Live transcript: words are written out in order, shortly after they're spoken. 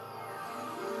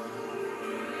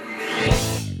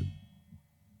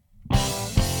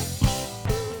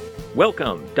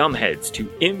Welcome, dumbheads, to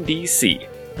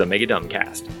MDC, the Mega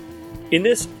Dumbcast. In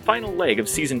this final leg of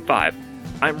Season 5,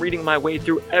 I'm reading my way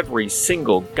through every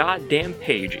single goddamn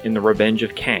page in The Revenge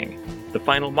of Kang, the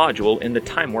final module in the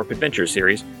Time Warp Adventure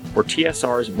series for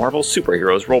TSR's Marvel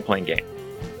Superheroes role-playing game.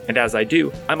 And as I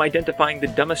do, I'm identifying the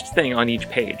dumbest thing on each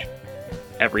page.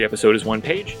 Every episode is one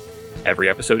page, every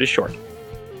episode is short.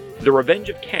 The Revenge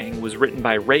of Kang was written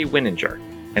by Ray Winninger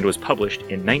and was published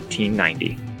in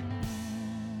 1990.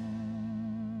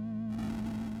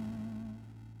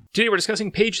 Today we're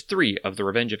discussing page 3 of The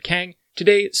Revenge of Kang.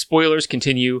 Today, spoilers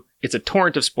continue. It's a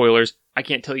torrent of spoilers. I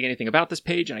can't tell you anything about this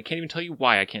page, and I can't even tell you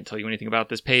why I can't tell you anything about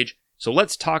this page. So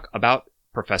let's talk about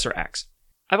Professor X.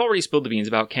 I've already spilled the beans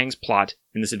about Kang's plot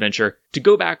in this adventure to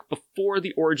go back before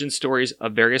the origin stories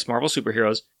of various Marvel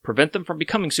superheroes, prevent them from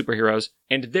becoming superheroes,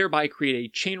 and thereby create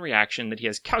a chain reaction that he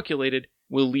has calculated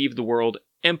will leave the world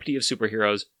empty of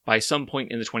superheroes by some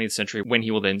point in the 20th century when he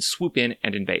will then swoop in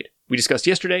and invade. We discussed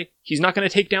yesterday, he's not going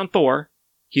to take down Thor,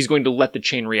 he's going to let the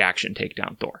chain reaction take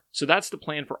down Thor. So that's the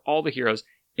plan for all the heroes,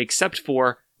 except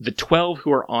for the 12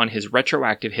 who are on his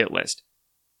retroactive hit list.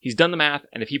 He's done the math,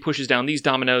 and if he pushes down these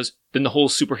dominoes, then the whole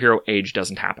superhero age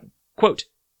doesn't happen. Quote,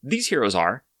 these heroes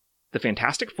are the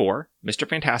Fantastic Four, Mr.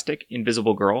 Fantastic,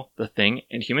 Invisible Girl, The Thing,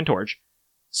 and Human Torch,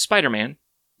 Spider-Man,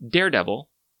 Daredevil,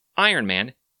 Iron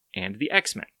Man, and the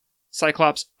X-Men.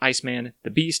 Cyclops, Iceman, the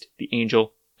Beast, the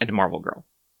Angel, and Marvel Girl.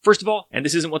 First of all, and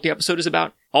this isn't what the episode is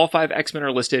about, all 5 X-Men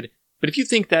are listed, but if you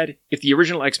think that if the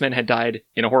original X-Men had died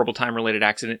in a horrible time-related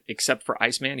accident, except for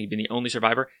Iceman, he'd been the only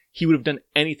survivor, he would have done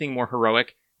anything more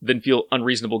heroic than feel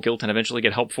unreasonable guilt and eventually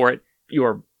get help for it, you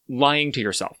are lying to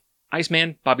yourself.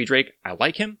 Iceman, Bobby Drake, I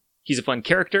like him. He's a fun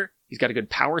character. He's got a good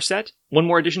power set. One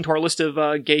more addition to our list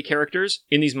of gay characters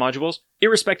in these modules.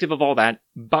 Irrespective of all that,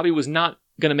 Bobby was not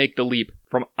going to make the leap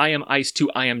from I am Ice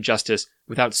to I am Justice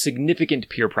without significant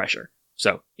peer pressure.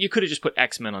 So, you could have just put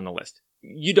X-Men on the list.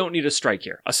 You don't need a strike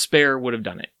here. A spare would have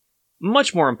done it.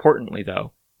 Much more importantly,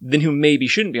 though, than who maybe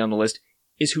shouldn't be on the list,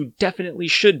 is who definitely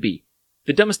should be.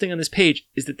 The dumbest thing on this page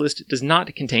is that the list does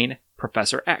not contain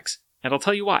Professor X, and I'll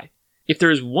tell you why. If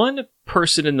there is one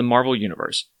person in the Marvel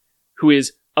Universe who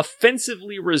is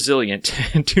offensively resilient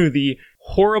to the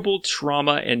horrible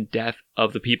trauma and death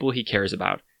of the people he cares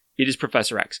about, it is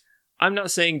Professor X. I'm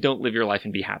not saying don't live your life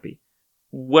and be happy.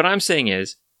 What I'm saying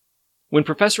is, when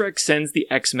Professor X sends the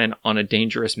X-Men on a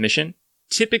dangerous mission,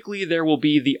 typically there will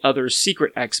be the other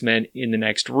secret X-Men in the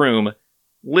next room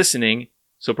listening,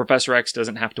 so Professor X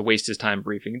doesn't have to waste his time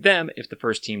briefing them. If the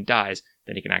first team dies,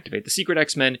 then he can activate the secret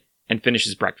X-Men and finish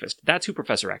his breakfast. That's who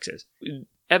Professor X is.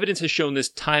 Evidence has shown this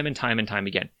time and time and time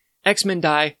again. X-Men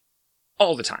die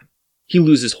all the time. He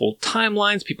loses whole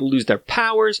timelines, people lose their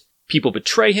powers, people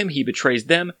betray him, he betrays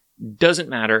them. Doesn't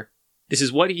matter. This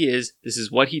is what he is, this is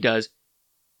what he does.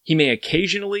 He may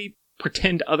occasionally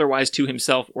pretend otherwise to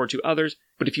himself or to others,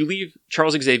 but if you leave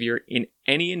Charles Xavier in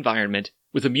any environment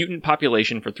with a mutant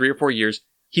population for 3 or 4 years,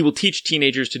 he will teach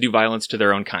teenagers to do violence to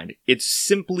their own kind. It's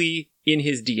simply in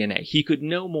his DNA. He could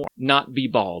no more not be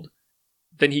bald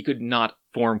than he could not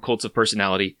form cults of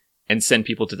personality and send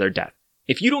people to their death.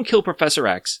 If you don't kill Professor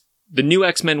X, the new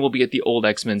X-Men will be at the old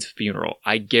X-Men's funeral.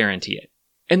 I guarantee it.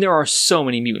 And there are so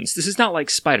many mutants. This is not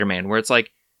like Spider-Man, where it's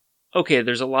like, okay,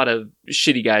 there's a lot of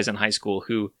shitty guys in high school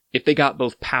who, if they got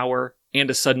both power and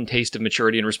a sudden taste of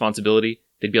maturity and responsibility,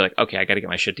 they'd be like, okay, I gotta get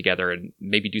my shit together and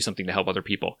maybe do something to help other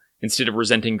people, instead of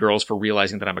resenting girls for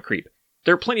realizing that I'm a creep.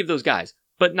 There are plenty of those guys,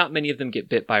 but not many of them get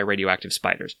bit by radioactive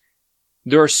spiders.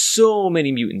 There are so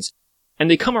many mutants, and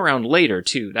they come around later,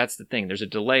 too. That's the thing. There's a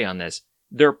delay on this.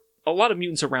 There are a lot of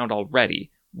mutants around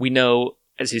already. We know,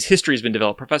 as his history has been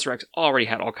developed, Professor X already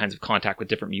had all kinds of contact with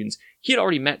different mutants. He had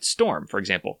already met Storm, for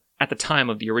example, at the time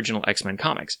of the original X-Men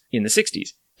comics, in the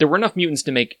 60s. There were enough mutants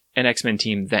to make an X-Men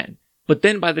team then. But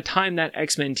then by the time that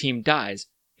X-Men team dies,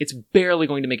 it's barely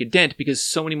going to make a dent because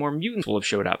so many more mutants will have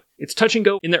showed up. It's touch and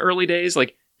go in the early days.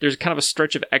 Like, there's kind of a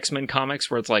stretch of X-Men comics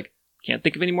where it's like, can't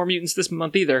think of any more mutants this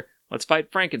month either. Let's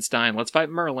fight Frankenstein. Let's fight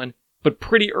Merlin. But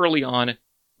pretty early on,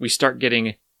 we start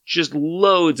getting just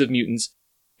loads of mutants.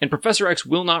 And Professor X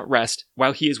will not rest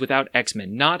while he is without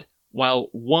X-Men. Not while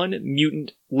one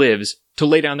mutant lives to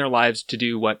lay down their lives to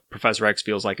do what Professor X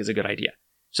feels like is a good idea.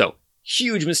 So,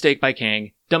 huge mistake by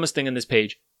Kang. Dumbest thing on this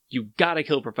page. You gotta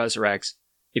kill Professor X.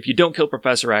 If you don't kill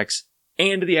Professor X,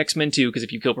 and the X-Men too, because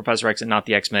if you kill Professor X and not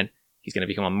the X-Men, he's gonna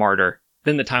become a martyr.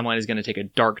 Then the timeline is gonna take a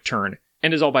dark turn.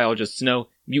 And as all biologists know,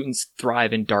 mutants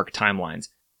thrive in dark timelines.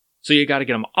 So you gotta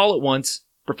get them all at once,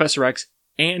 Professor X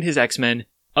and his X-Men,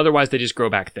 otherwise they just grow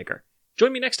back thicker.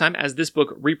 Join me next time as this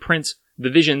book reprints the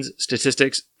Vision's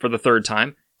statistics for the 3rd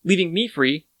time, leaving me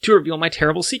free to reveal my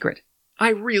terrible secret. I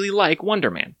really like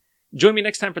Wonder Man. Join me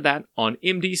next time for that on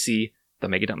MDC, the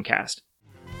Mega Dumbcast.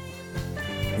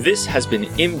 This has been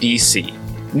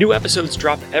MDC. New episodes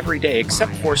drop every day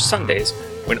except for Sundays,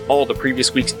 when all the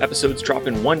previous week's episodes drop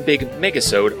in one big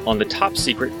megasode on the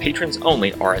top-secret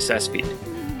patrons-only RSS feed.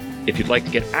 If you'd like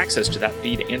to get access to that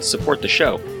feed and support the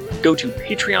show, go to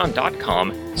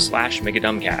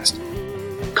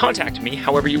patreon.com/megadumbcast. Contact me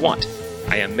however you want.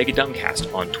 I am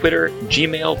Megadumbcast on Twitter,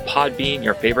 Gmail, Podbean,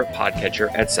 your favorite podcatcher,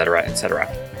 etc., etc.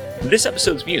 This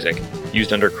episode's music,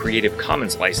 used under Creative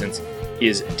Commons license,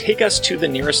 is Take Us to the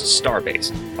Nearest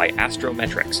Starbase by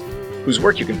Astrometrics, whose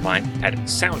work you can find at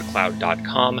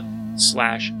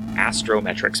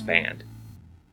soundcloud.com/astrometricsband.